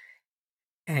MTV.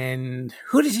 And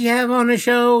who does she have on the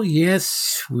show?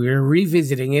 Yes, we're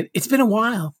revisiting it. It's been a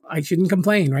while. I shouldn't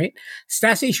complain, right?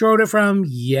 Stassi Schroeder from,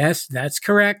 yes, that's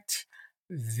correct,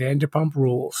 Vanderpump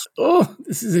Rules. Oh,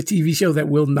 this is a TV show that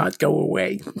will not go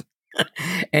away.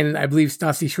 And I believe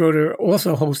Stassi Schroeder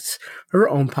also hosts her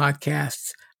own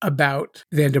podcasts about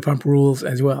Vanderpump Rules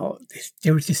as well.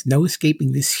 There was just no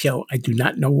escaping this show. I do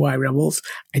not know why, Rebels.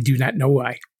 I do not know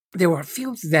why. There were a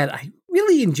few that I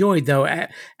really enjoyed, though, out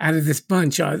of this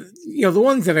bunch. The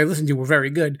ones that I listened to were very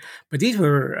good, but these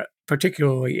were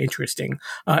particularly interesting.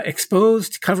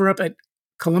 Exposed cover-up at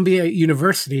Columbia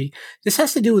University. This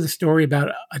has to do with a story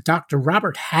about a Dr.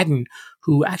 Robert Haddon,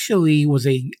 who actually was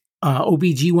a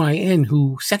OBGYN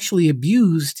who sexually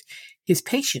abused his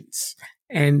patients.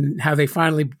 and how they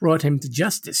finally brought him to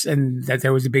justice, and that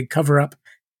there was a big cover-up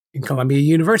in Columbia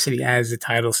University, as the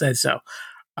title says so.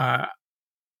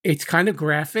 It's kind of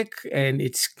graphic, and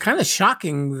it's kind of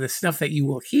shocking, the stuff that you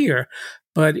will hear,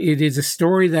 but it is a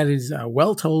story that is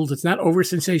well told. It's not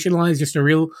over-sensationalized, just a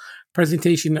real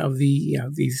presentation of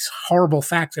these horrible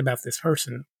facts about this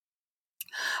person.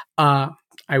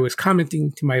 I was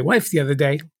commenting to my wife the other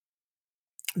day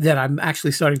that I'm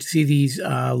actually starting to see these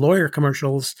lawyer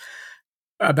commercials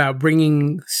about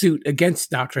bringing suit against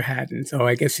Dr. Haddon. So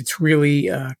I guess it's really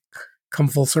come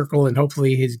full circle, and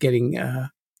hopefully he's getting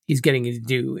his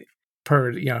due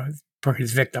per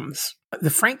his victims. The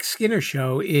Frank Skinner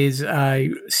Show is a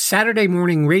Saturday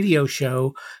morning radio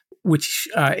show which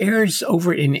airs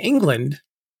over in England.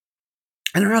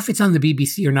 I don't know if it's on the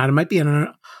BBC or not. It might be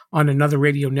on another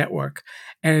radio network.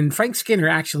 And Frank Skinner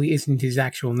actually isn't his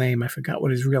actual name. I forgot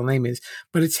what his real name is.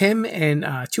 But it's him and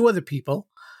two other people.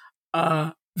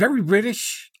 Very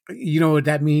British. You know what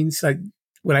that means? Like,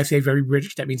 when I say very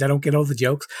British, that means I don't get all the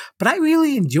jokes. But I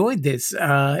really enjoyed this.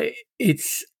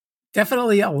 It's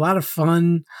definitely a lot of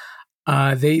fun.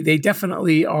 They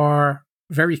definitely are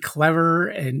very clever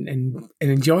and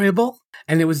enjoyable.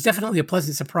 And it was definitely a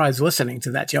pleasant surprise listening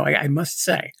to that show, I must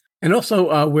say. And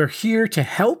also, We're Here to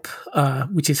Help,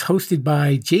 which is hosted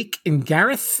by Jake and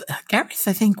Gareth. Gareth,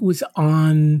 I think, was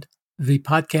on the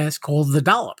podcast called The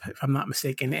Dollop, if I'm not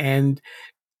mistaken. And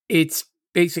it's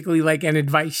basically like an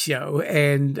advice show.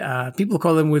 And people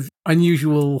call them with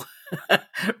unusual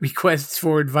requests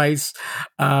for advice.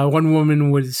 One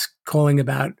woman was calling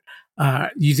about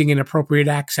using an appropriate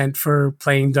accent for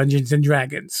playing Dungeons and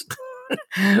Dragons.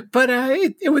 But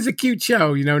it was a cute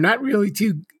show, not really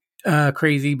too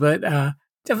crazy, but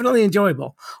definitely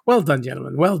enjoyable. Well done,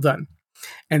 gentlemen. Well done.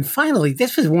 And finally,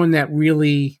 this was one that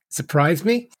really surprised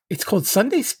me. It's called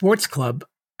Sunday Sports Club.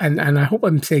 And I hope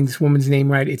I'm saying this woman's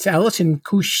name right. It's Alison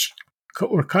Kush,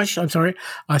 I'm sorry.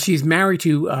 She's married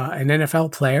to an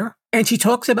NFL player. And she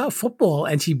talks about football,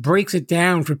 and she breaks it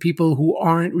down for people who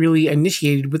aren't really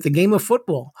initiated with the game of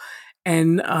football.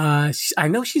 And I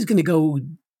know she's going to go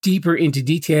deeper into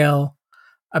detail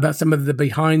about some of the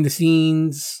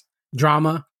behind-the-scenes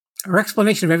drama. Her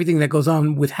explanation of everything that goes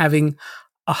on with having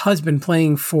a husband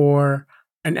playing for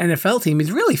an NFL team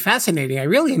is really fascinating. I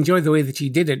really enjoyed the way that she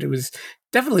did it. It was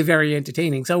definitely very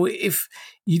entertaining. So if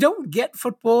you don't get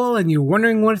football and you're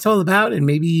wondering what it's all about, and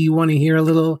maybe you want to hear a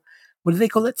little, what do they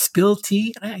call it? Spill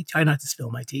tea? I try not to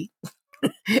spill my tea.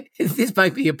 This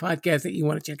might be a podcast that you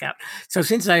want to check out. So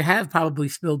since I have probably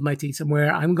spilled my tea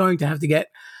somewhere, I'm going to have to get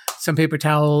some paper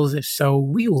towels. So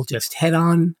we will just head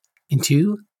on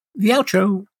into the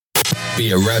outro.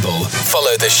 Be a rebel.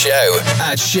 Follow the show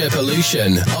at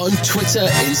Sherpolution on Twitter,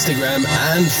 Instagram,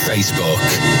 and Facebook.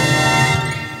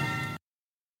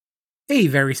 A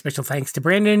very special thanks to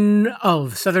Brandon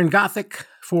of Southern Gothic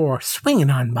for swinging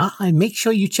on by. Make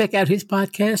sure you check out his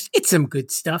podcast. It's some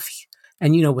good stuff.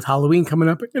 And, with Halloween coming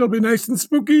up, it'll be nice and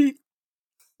spooky.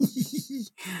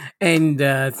 And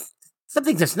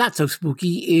something that's not so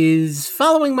spooky is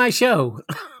following my show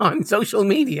on social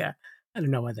media. I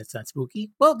don't know why that's not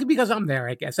spooky. Well, because I'm there,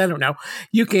 I guess. I don't know.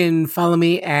 You can follow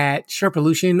me at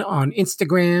Sherpolution on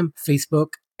Instagram,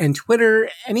 Facebook, and Twitter,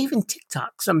 and even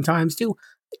TikTok sometimes, too.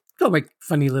 Go make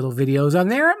funny little videos on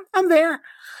there. I'm there.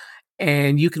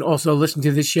 And you can also listen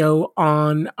to the show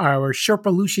on our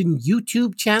Sherpolution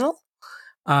YouTube channel.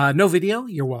 No video.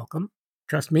 You're welcome.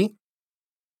 Trust me.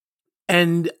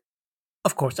 And,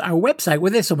 of course, our website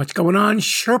where there's so much going on,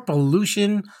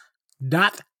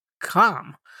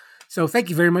 Sherpolution.com. So thank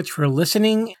you very much for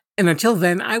listening. And until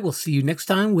then, I will see you next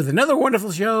time with another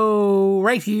wonderful show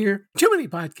right here. Too Many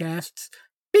Podcasts.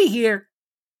 Be here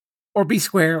or be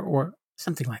square or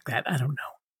something like that. I don't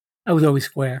know. I was always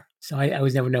square, so I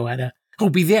always never know how to. Oh,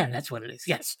 be there. That's what it is.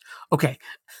 Yes. Okay.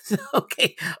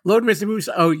 Okay. Lord, Mr. Moose.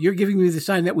 Oh, you're giving me the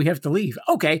sign that we have to leave.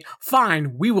 Okay.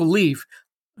 Fine. We will leave.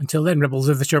 Until then, rebels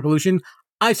of the Sherpolution,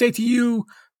 I say to you,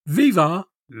 Viva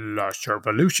la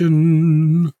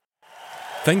Sherpolution.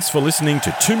 Thanks for listening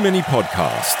to Too Many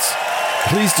Podcasts.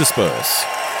 Please disperse.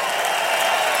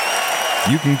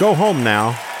 You can go home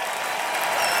now.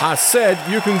 I said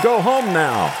you can go home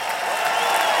now.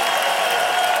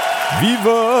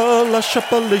 Viva la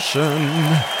Sherpolution.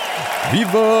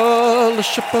 Viva la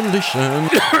Sherpolution.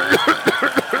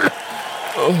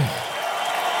 Oh.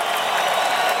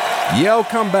 Yeah, I'll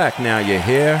come back now, you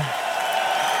hear?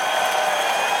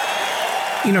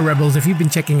 You know, Rebels, if you've been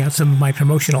checking out some of my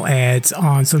promotional ads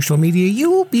on social media,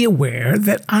 you'll be aware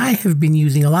that I have been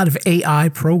using a lot of AI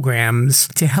programs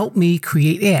to help me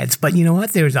create ads. But you know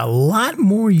what? There's a lot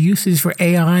more uses for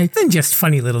AI than just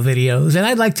funny little videos. And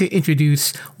I'd like to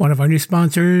introduce one of our new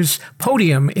sponsors,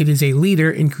 Podium. It is a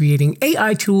leader in creating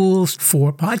AI tools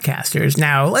for podcasters.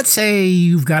 Now, let's say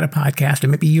you've got a podcast, or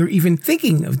maybe you're even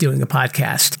thinking of doing a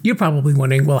podcast. You're probably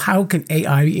wondering, well, how can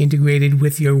AI be integrated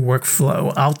with your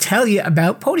workflow? I'll tell you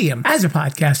about Podium. As a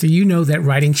podcaster, you know that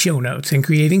writing show notes and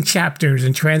creating chapters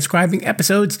and transcribing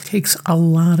episodes takes a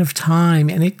lot of time,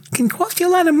 and it can cost you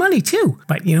a lot of money too.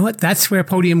 But you know what? That's where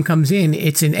Podium comes in.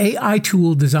 It's an AI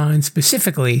tool designed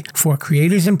specifically for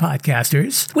creators and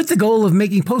podcasters with the goal of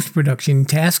making post-production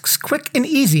tasks quick and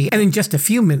easy. And in just a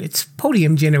few minutes,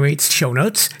 Podium generates show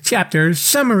notes, chapters,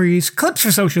 summaries, clips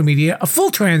for social media, a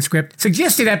full transcript,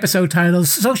 suggested episode titles,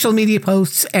 social media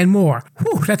posts, and more.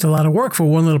 Whew, that's a lot of work for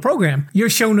one little program. Your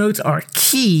show notes are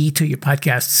key to your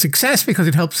podcast's success because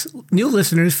it helps new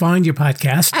listeners find your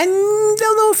podcast and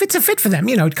they'll know if it's a fit for them.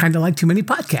 You know, kind of like Too Many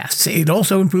Podcasts. It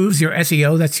also improves your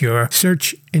SEO, that's your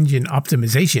search engine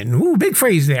optimization. Ooh, big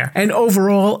phrase there. And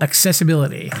overall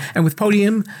accessibility. And with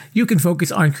Podium, you can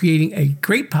focus on creating a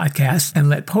great podcast and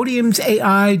let Podium's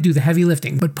AI do the heavy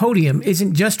lifting. But Podium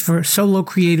isn't just for solo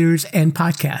creators and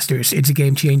podcasters. It's a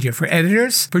game changer for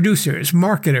editors, producers,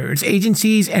 marketers,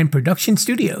 agencies, and production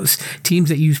studios. Teams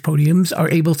that use Podiums are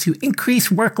able to increase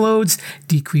workloads,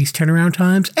 decrease turnaround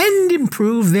times, and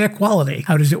improve their quality.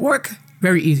 How does it work?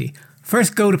 Very easy.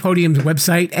 First, go to Podium's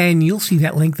website, and you'll see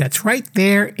that link that's right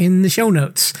there in the show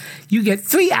notes. You get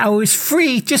 3 hours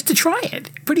free just to try it.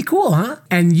 Pretty cool, huh?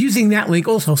 And using that link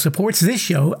also supports this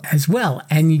show as well.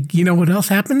 And you know what else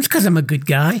happens? Because I'm a good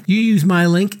guy. You use my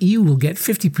link, you will get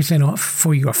 50% off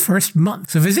for your first month.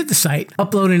 So visit the site,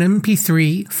 upload an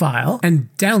MP3 file, and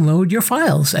download your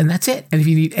files, and that's it. And if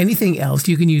you need anything else,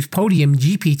 you can use Podium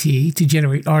GPT to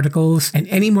generate articles and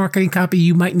any marketing copy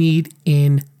you might need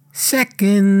in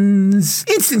seconds.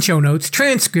 Instant show notes,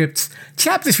 transcripts,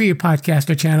 chapters for your podcast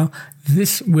or channel.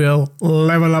 This will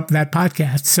level up that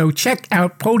podcast. So check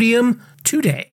out Podium today.